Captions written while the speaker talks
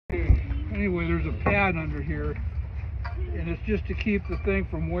anyway, there's a pad under here, and it's just to keep the thing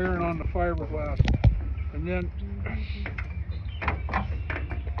from wearing on the fiberglass. And then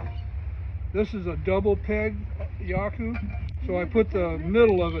this is a double peg Iako, so I put the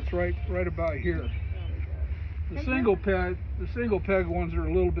middle of it's right about here. The single peg ones are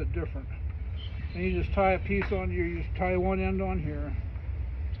a little bit different. And you just tie a piece on, you just tie one end on here,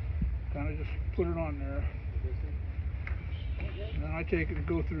 kind of just put it on there. And then I take it and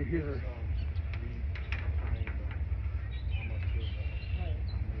go through here.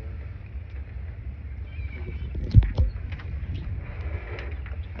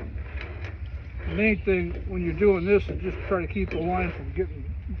 The main thing when you're doing this is just try to keep the line from getting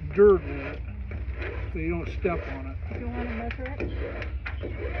dirt in it, so you don't step on it. Do you want to measure it?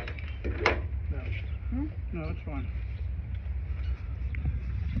 No, no, it's fine.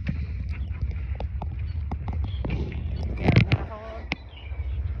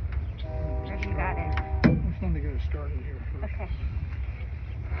 You got it. I just want to get it started here first. Okay.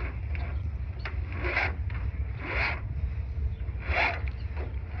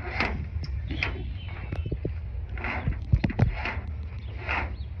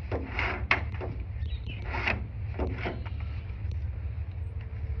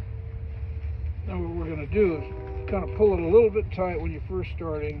 Now what we're going to do is kind of pull it a little bit tight when you're first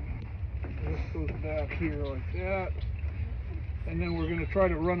starting. This goes back here like that. And then we're going to try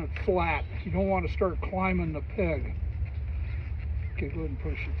to run it flat. You don't want to start climbing the peg. Okay, go ahead and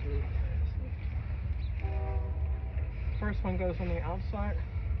push it through. First one goes on the outside.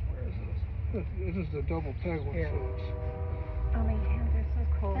 Where is this? This is the double peg one. Here. So it's, Oh, my hands are so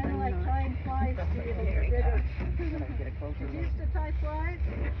cold. Kind of like tying flies to get rid of. Get it closer. You used to tie flies?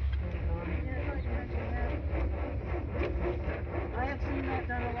 Yeah, like that. I have seen that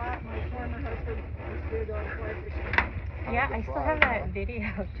done a lot. My former husband was big on fly fishing. Yeah, I still have that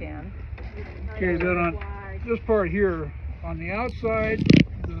video, Jim. okay, then on this part here, on the outside,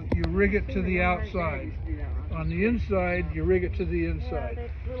 you rig it to the outside. On the inside, you rig it to the Yeah, inside.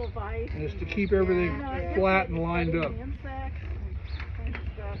 that little vise. And it's to keep everything flat and lined up. Insects and kind of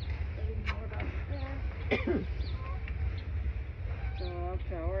stuff. Studying more about that. So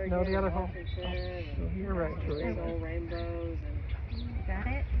offshore Oregon, No, the other hole. Washington, So you're right, and Troy. soul rainbows and You got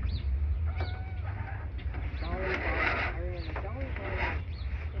it? Dolly Varden. I remember Dolly Varden.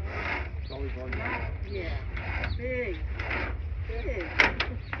 Dolly Varden. Yeah, big.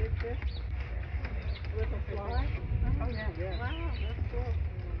 Big fish. With a fly? Oh yeah, yeah. Wow, that's cool.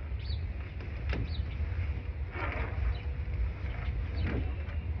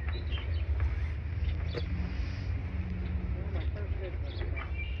 My first big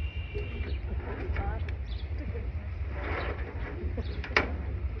one.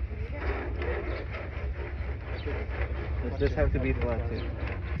 Does this have to be flat too?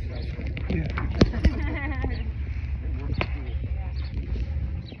 Yeah.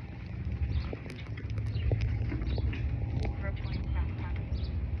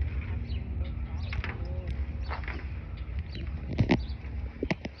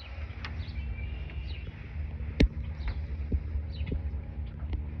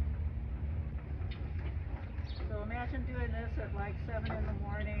 So imagine doing this at like 7 in the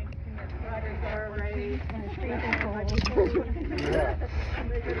morning, and your gutters are raised, and it's freezing cold.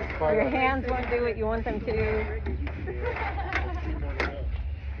 Your hands won't do what you want them to.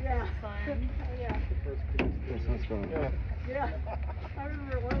 Yeah. Yeah. This one's going. Yeah. I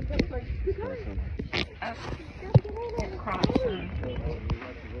remember one place like, you guys, It crops.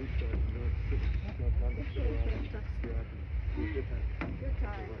 good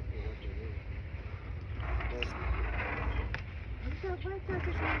time. I've got my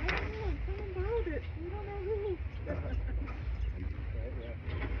purpose, I'm coming about it. You don't know who.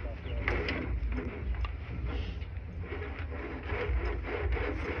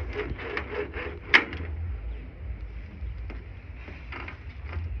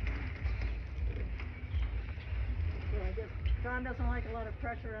 So I guess John doesn't like a lot of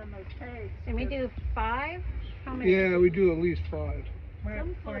pressure on those pegs. Can we do 5? How many? Yeah, we do at least 5.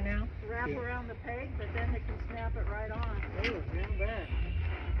 Some For folks now. wrap Yeah. around the peg, but then they can snap it right on. Oh, damn bad.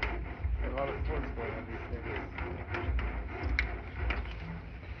 A lot of sports going on these days.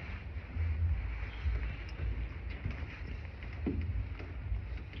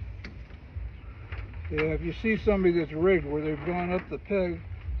 Yeah, if you see somebody that's rigged where they've gone up the peg,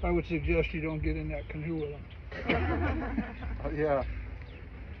 I would suggest you don't get in that canoe with them. Oh, yeah.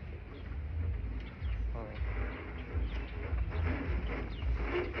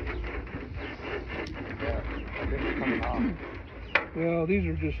 Well, these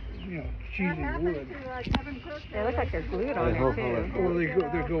are just cheesy happened wood. to Kevin Cook. They look like they're glued on there too. Or they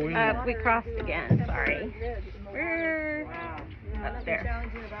go in there. We crossed again, sorry. We're up there.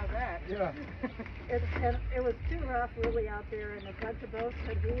 Challenging about that. Yeah. It was too rough really out there, and a bunch of boats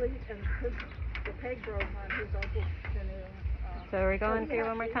had really, and the peg broke on his uncle's canoe. So are we going through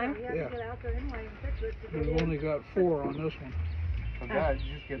one more time? He had Yeah. to get out there anyway and fix it. to get We've in. only got 4 on this one. So God,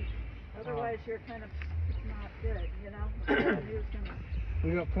 you just get. Otherwise, you're kind of, it's not good, you know? The canoe's gonna-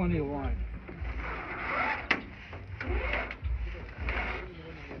 We got plenty of line.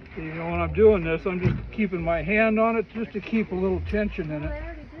 So, when I'm doing this, I'm just keeping my hand on it just to keep a little tension in Well, it. they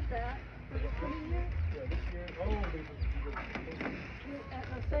already did that. Was it 20 years? At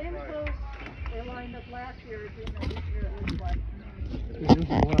the same coast, they lined up last year, doing it this year, it looks like. This is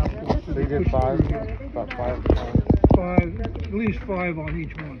the last one. They did 5, about 5 times. 5, at least 5 on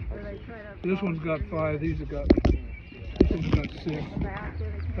each one. Where they try to- This one's got 5, this one's got 6. Back where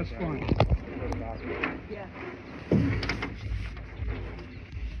they- That's fine. Yeah.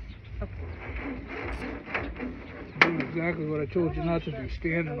 Do exactly what I told you not to do,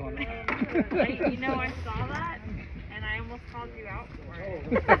 standing on it. I saw that, and I almost called you out for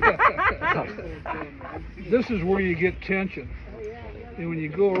it. This is where you get tension. And when you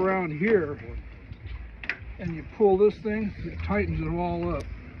go around here and you pull this thing, it tightens it all up.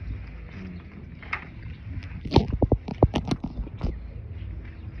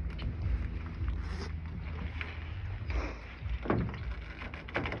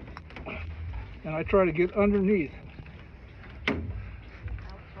 And I try to get underneath.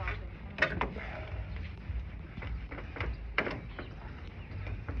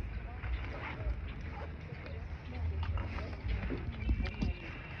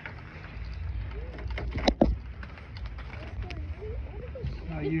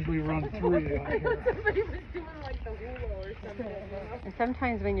 I usually run 3 on here. And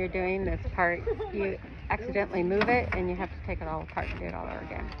sometimes when you're doing this part, you accidentally move it and you have to take it all apart and do it all over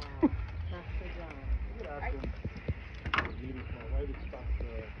again.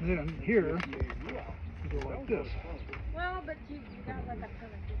 Then here, you go like this. Well, but you got like a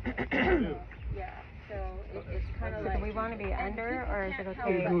ton of yeah, so it's kind of So like. do we want to be under, or is it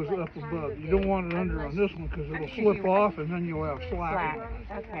okay? It goes up above. You don't want it under on this one because it'll slip off and then you'll have slack.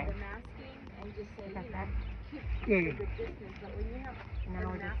 Flat, okay. Got that? Okay, Now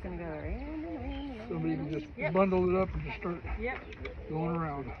we're just going to go around and around and around. somebody can just bundle it up and just start going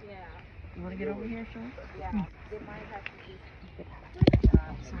around. You want to get over here, Sean?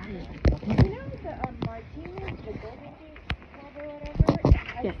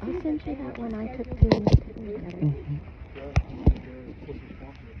 Yeah, I'll send you that one I took to.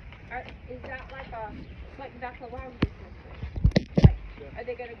 Is that like that's a long distance? Like, are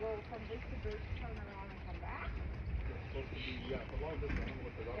they gonna go from bridge to bridge, turn around and come back?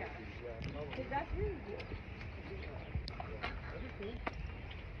 Cause that's really good.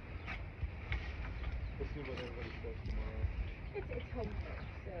 It's home first,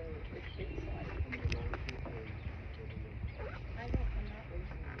 so it's like. I'm not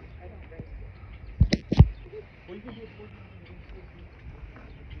racing. I don't race it.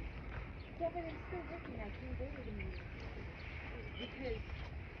 Yeah, but I'm still working. I can't go to the meeting because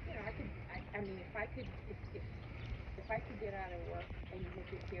I mean, if I could get out of work and make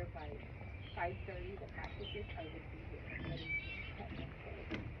it here by 5:30 to practice this, I would be here.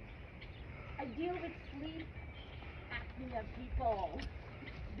 I deal with sleep apnea people.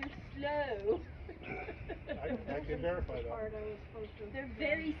 They're slow. I can verify that. They're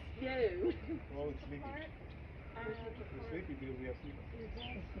very slow. Well, it's sleepy. We're sleepy because we have sleep.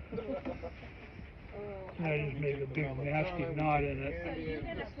 I just made a big nasty knot in So it. you're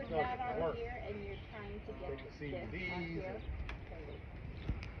gonna put that on here and you're trying to get this on here?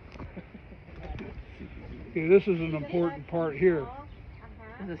 Okay, this is an important part here.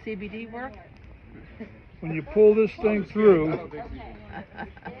 Does the CBD work? When you pull this thing through,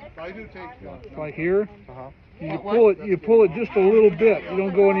 I do take like here, Uh-huh. you pull it just a little bit. You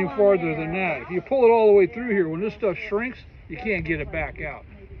don't go any farther than that. If you pull it all the way through here, when this stuff shrinks, you can't get it back out.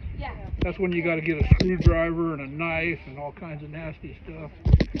 Yeah. That's when you got to get a screwdriver and a knife and all kinds of nasty stuff.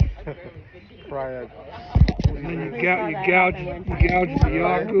 Fry it. And then you gouge the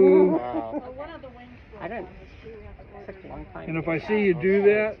Iako. Wow. I don't. Such a long time. And if I see you do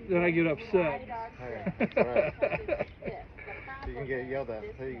that, then I get upset. Hey, that's right. You can get yelled at.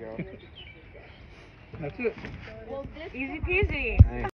 There you go. That's it. Easy peasy.